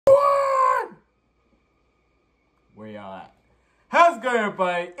where y'all at? How's it going,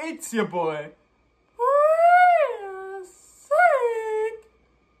 everybody? It's your boy, Sick.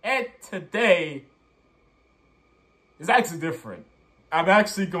 And today is actually different. I'm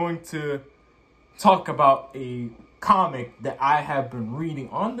actually going to talk about a comic that I have been reading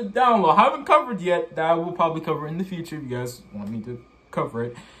on the download. I haven't covered yet, that I will probably cover in the future if you guys want me to cover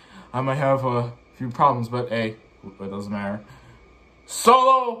it. I might have a few problems, but hey, it doesn't matter.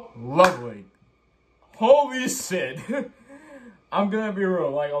 Solo Leveling. Holy shit. I'm gonna be real,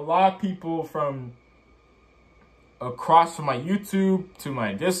 like a lot of people from across from my YouTube to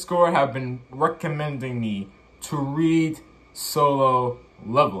my Discord have been recommending me to read Solo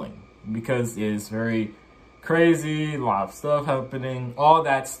Leveling because it's very crazy, a lot of stuff happening, all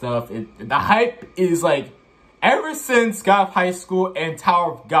that stuff. The hype is like, ever since God of High School and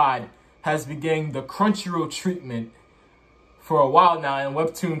Tower of God has been getting the Crunchyroll treatment for a while now, and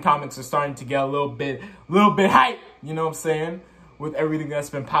Webtoon comics are starting to get a little bit hype, you know what I'm saying? With everything that's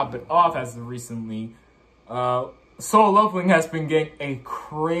been popping off as of recently. Solo Leveling has been getting a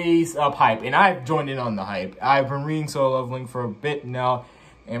craze of hype, and I've joined in on the hype. I've been reading Solo Leveling for a bit now,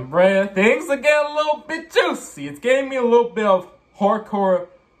 and bruh, things are getting a little bit juicy. It's getting me a little bit of hardcore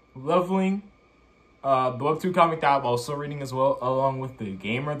leveling. The Webtoon comic that I'm also reading as well, along with the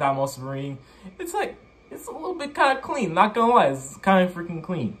gamer that I'm also reading. It's like, it's a little bit kind of clean, not gonna lie, it's kind of freaking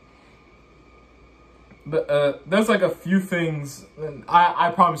clean. But there's like a few things,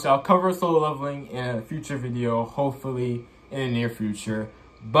 I promise you, I'll cover Solo Leveling in a future video, hopefully in the near future.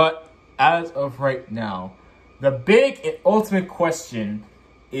 But as of right now, the big and ultimate question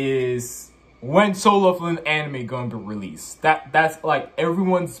is, when Solo Leveling anime going to release? That's like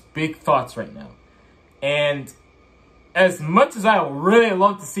everyone's big thoughts right now. And as much as I would really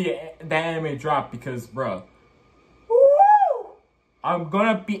love to see the anime drop, because bro, I'm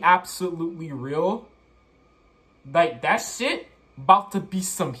gonna be absolutely real, like that shit about to be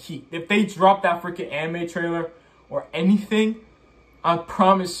some heat. If they drop that freaking anime trailer or anything, I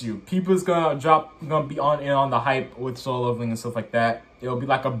promise you, people's gonna be on the hype with Solo Leveling and stuff like that. It'll be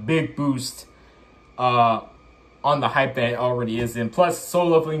like a big boost on the hype that it already is in. Plus,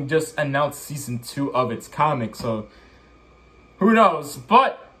 Solo Leveling just announced season 2 of its comic, so who knows?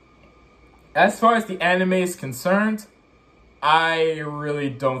 But as far as the anime is concerned, I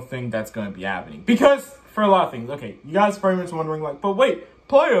really don't think that's going to be happening. Because, for a lot of things, okay, you guys are pretty much wondering, like, but wait,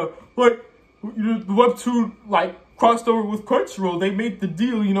 player, like, the Webtoon, like, crossed over with Crunchyroll, they made the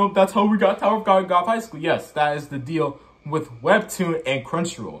deal, you know, that's how we got Tower of God and God of High School. Yes, that is the deal with Webtoon and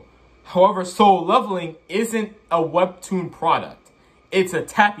Crunchyroll. However, Solo Leveling isn't a Webtoon product. It's a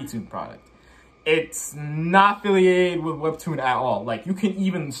Tappytoon product. It's not affiliated with Webtoon at all. Like, you can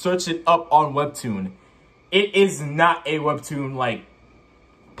even search it up on Webtoon. It is not a Webtoon, like,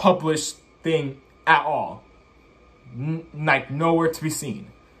 published thing at all. Like, nowhere to be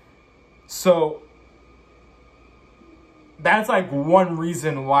seen. So, that's, like, one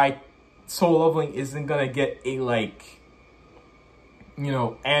reason why Solo Leveling isn't gonna get a, like, you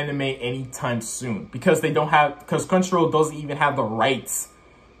know, anime anytime soon. Because because Crunchyroll doesn't even have the rights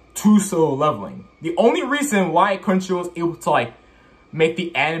to Solo Leveling. The only reason why Crunchyroll is able to, like, make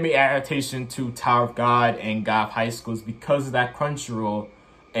the anime adaptation to Tower of God and God of High School is because of that Crunchyroll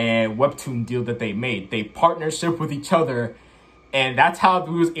and Webtoon deal that they made. They partnership with each other, and that's how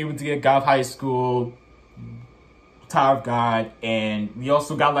we was able to get God of High School, Tower of God, and we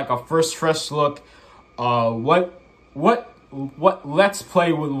also got like a first fresh look what Let's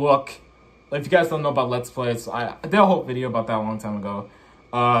Play would look. If you guys don't know about Let's Plays, I did a whole video about that a long time ago.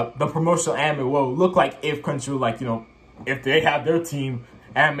 The promotional anime will look like if Crunchyroll, like, you know, if they have their team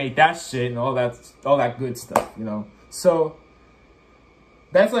animate that shit and all that good stuff, you know. So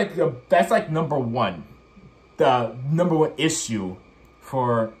that's like number one, the number one issue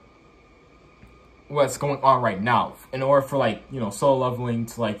for what's going on right now. In order for, like, you know, Solo Leveling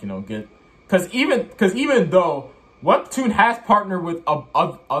to, like, you know, get, because even though Webtoon has partnered with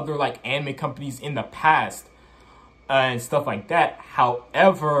other like anime companies in the past and stuff like that.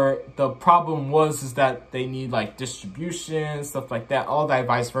 However, the problem is that they need like distribution, stuff like that, all that,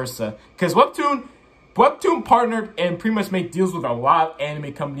 vice versa. Because Webtoon partnered and pretty much made deals with a lot of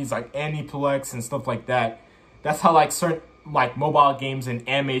anime companies like Aniplex and stuff like that. That's how like certain like mobile games and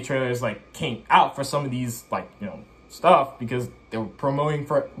anime trailers like came out for some of these, like, you know, stuff, because they were promoting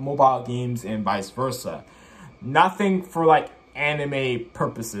for mobile games and vice versa. Nothing for like anime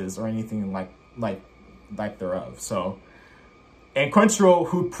purposes or anything like thereof. So, and Crunchyroll,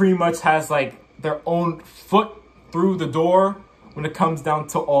 who pretty much has like their own foot through the door when it comes down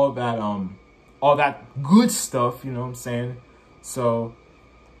to all that good stuff, you know what I'm saying? So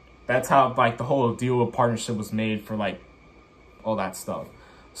That's how, like, the whole deal of partnership was made for, like, all that stuff.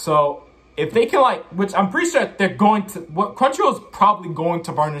 So, if they can, like, which I'm pretty sure they're going to, Crunchyroll is probably going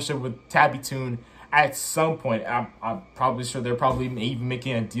to partnership with Tabbytoon at some point. I'm probably sure they're probably even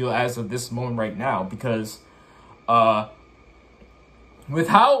making a deal as of this moment right now, because, with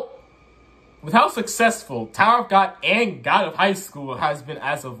how successful Tower of God and God of High School has been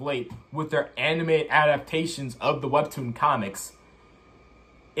as of late with their anime adaptations of the webtoon comics,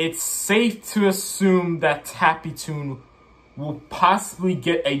 it's safe to assume that Tabbytoon will possibly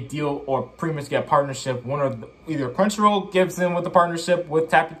get a deal or pretty much get a partnership. Either Crunchyroll gives in with a partnership with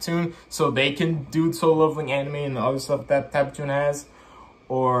Tabbytoon so they can do Solo Leveling anime and the other stuff that Tabbytoon has,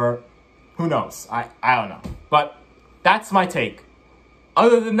 or who knows? I don't know. But that's my take.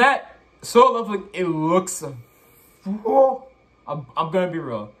 Other than that, Solo Leveling, it looks... I'm gonna be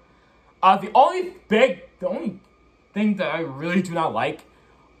real. The only thing that I really do not like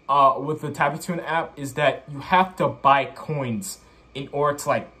with the Tabbytoon app is that you have to buy coins in order to,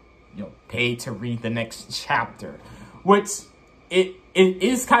 like, you know, pay to read the next chapter, which it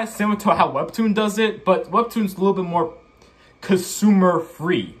is kind of similar to how Webtoon does it, but Webtoon's a little bit more consumer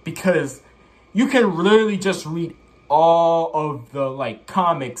free because you can literally just read all of the, like,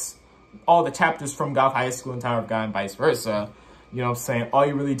 comics, all the chapters from God of High School and Tower of God and vice versa. You know what I'm saying? All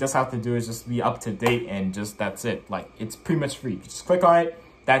you really just have to do is just be up to date and just that's it. Like, it's pretty much free. You just click on it.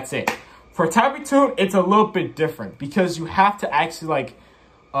 That's it. For Tabbytoon, it's a little bit different because you have to actually, like,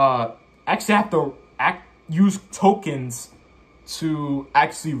 use tokens to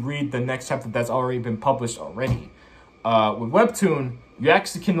actually read the next chapter that's already been published already. With Webtoon, you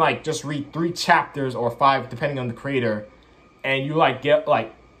actually can, like, just read 3 chapters or 5, depending on the creator, and you, like, get,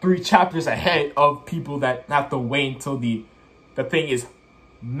 like, 3 chapters ahead of people that have to wait until the thing is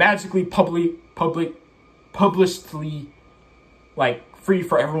magically publishedly, like, free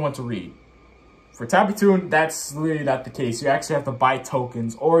for everyone to read. For Tabbytoon, that's really not the case. You actually have to buy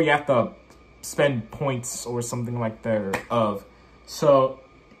tokens, or you have to spend points or something like that of. So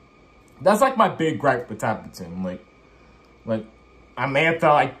that's, like, my big gripe with Tabbytoon. Like I may have to,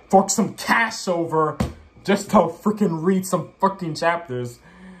 like, fork some cash over just to freaking read some fucking chapters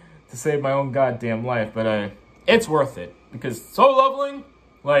to save my own goddamn life. But it's worth it because Solo Leveling,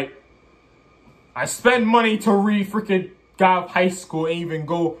 like, I spend money to read freaking God of High School and even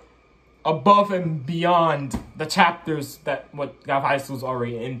go above and beyond the chapters that what God of High School is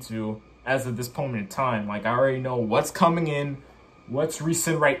already into as of this moment in time. Like, I already know what's coming in, what's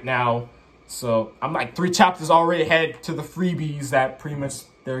recent right now. So I'm like 3 chapters already ahead to the freebies that pretty much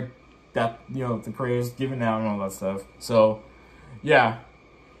you know, the creators giving out and all that stuff. So yeah.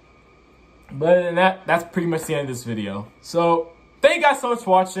 But other than that, that's pretty much the end of this video. So thank you guys so much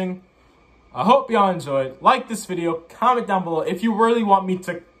for watching. I hope y'all enjoyed. Like this video, comment down below if you really want me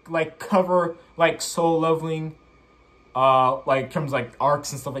to, like, cover, like, Solo Leveling, like, in terms of, like,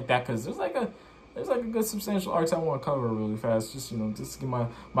 arcs and stuff like that, because there's like a good substantial arcs I want to cover really fast. Just, you know, just to get my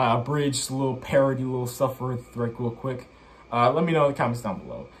abridged little parody little stuff real quick. Let me know in the comments down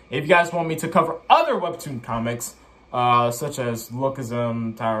below. If you guys want me to cover other Webtoon comics, such as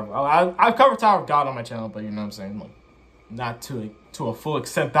Lookism, I've covered Tower of God on my channel, but you know what I'm saying, like, not to a full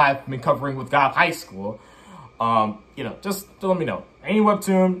extent that I've been covering with God of High School. You know, just let me know. Any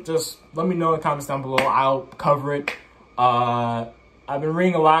Webtoon, just let me know in the comments down below. I'll cover it. I've been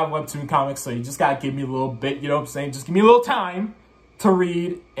reading a lot of Webtoon comics, so you just gotta give me a little bit, you know what I'm saying? Just give me a little time to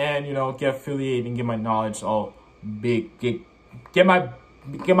read and, you know, get affiliated and get my knowledge all big. Get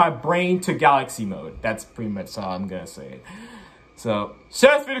my brain to galaxy mode. That's pretty much all I'm gonna say. So,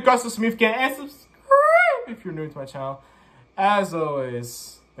 share this video across social media and subscribe if you're new to my channel. As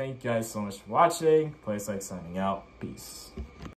always, thank you guys so much for watching. PlaySide signing out. Peace.